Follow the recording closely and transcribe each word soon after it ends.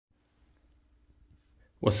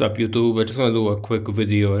What's up, YouTube? I just want to do a quick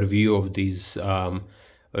video review of these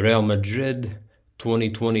Real Madrid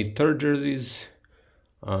 2020 third jerseys.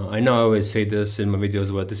 I know I always say this in my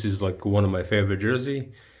videos, but this is like one of my favorite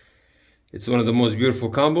jersey. It's one of the most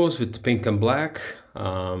beautiful combos with pink and black.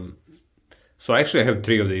 So actually I have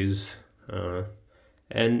 3 of these.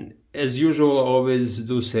 And as usual, I always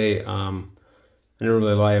do say, I don't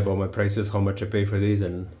really lie about my prices, how much I pay for these,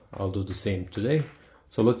 and I'll do the same today.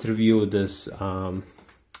 So let's review this.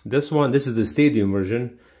 This is the stadium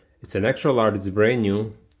version. It's an extra large, it's brand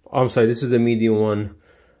new. Oh, I'm sorry, this is the medium one.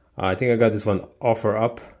 I think I got this one offer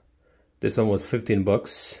up. This one was 15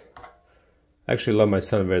 bucks. I actually let my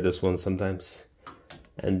son wear this one sometimes.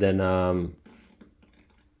 And then I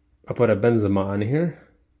put a Benzema on here.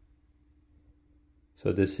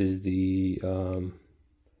 So this is the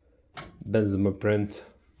Benzema print.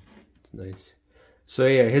 It's nice. So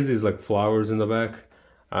yeah, it has these like flowers in the back.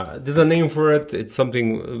 There's a name for it. It's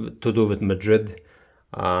something to do with Madrid,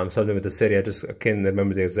 something with the city. I can't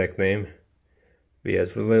remember the exact name. But yeah,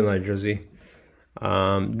 it's a really nice jersey.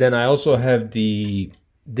 Then I also have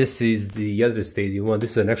this is the other stadium one.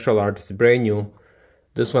 This is an extra large. It's brand new.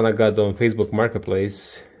 This one I got on Facebook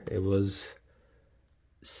Marketplace. It was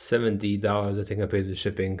 $70. I think I paid the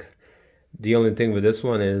shipping. The only thing with this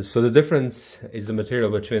one is, so the difference is the material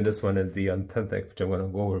between this one and the authentic, which I'm going to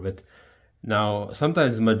go over a bit. Now,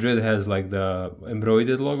 sometimes Madrid has like the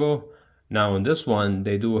embroidered logo. Now on this one,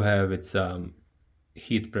 they do have its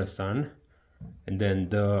heat pressed on. And then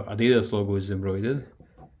the Adidas logo is embroidered.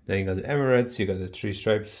 Then you got the Emirates, you got the 3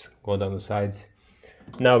 stripes going down the sides.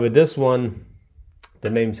 Now with this one, the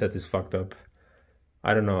name set is fucked up.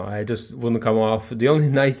 I don't know, I just wouldn't come off. The only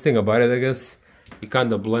nice thing about it, I guess, it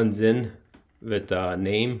kind of blends in with the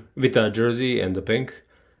name, with the jersey and the pink.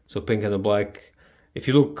 So pink and the black. If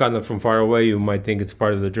you look kind of from far away, you might think it's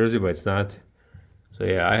part of the jersey, but it's not. So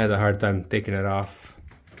yeah, I had a hard time taking it off.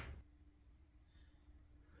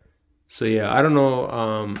 So yeah, I don't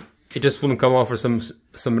know. It just wouldn't come off for some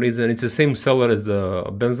reason. It's the same seller as the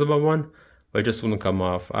Benzema one, but it just wouldn't come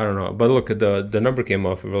off. I don't know. But look, the number came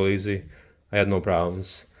off real easy. I had no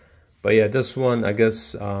problems. But yeah, this one, I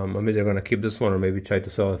guess I'm either gonna keep this one or maybe try to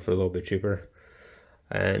sell it for a little bit cheaper.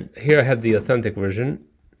 And here I have the authentic version.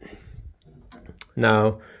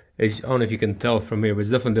 Now, I don't know if you can tell from here, but it's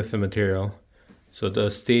definitely different material. So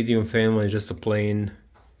the stadium family is just a plain,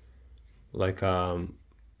 like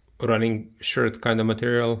running shirt kind of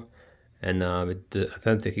material, and with the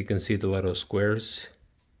authentic, you can see the little squares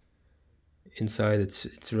inside. It's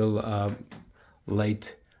real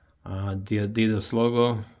light. The Adidas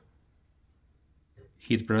logo,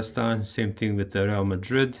 heat pressed on. Same thing with the Real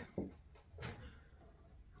Madrid.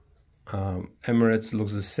 Emirates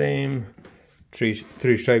looks the same.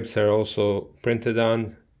 3 stripes are also printed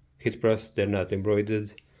on, heat pressed, they're not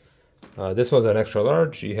embroidered. This one's an extra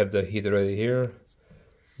large. You have the heat already here.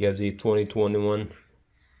 You have the 2021 at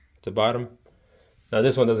the bottom. Now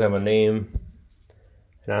this one doesn't have a name.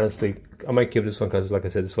 And honestly, I might keep this one because, like I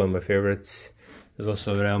said, this is one of my favorites. There's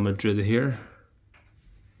also Real Madrid here.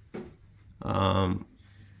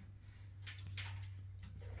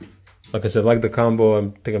 Like I said, like the combo,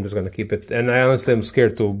 I think I'm just going to keep it. And I honestly am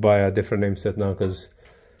scared to buy a different name set now because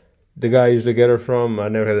the guy I usually get it from, I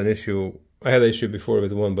never had an issue. I had an issue before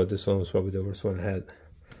with one, but this one was probably the worst one I had.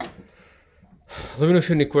 Let me know if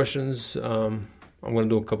you have any questions. I'm going to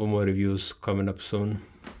do a couple more reviews coming up soon.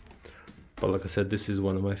 But like I said, this is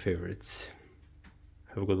one of my favorites.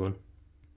 Have a good one.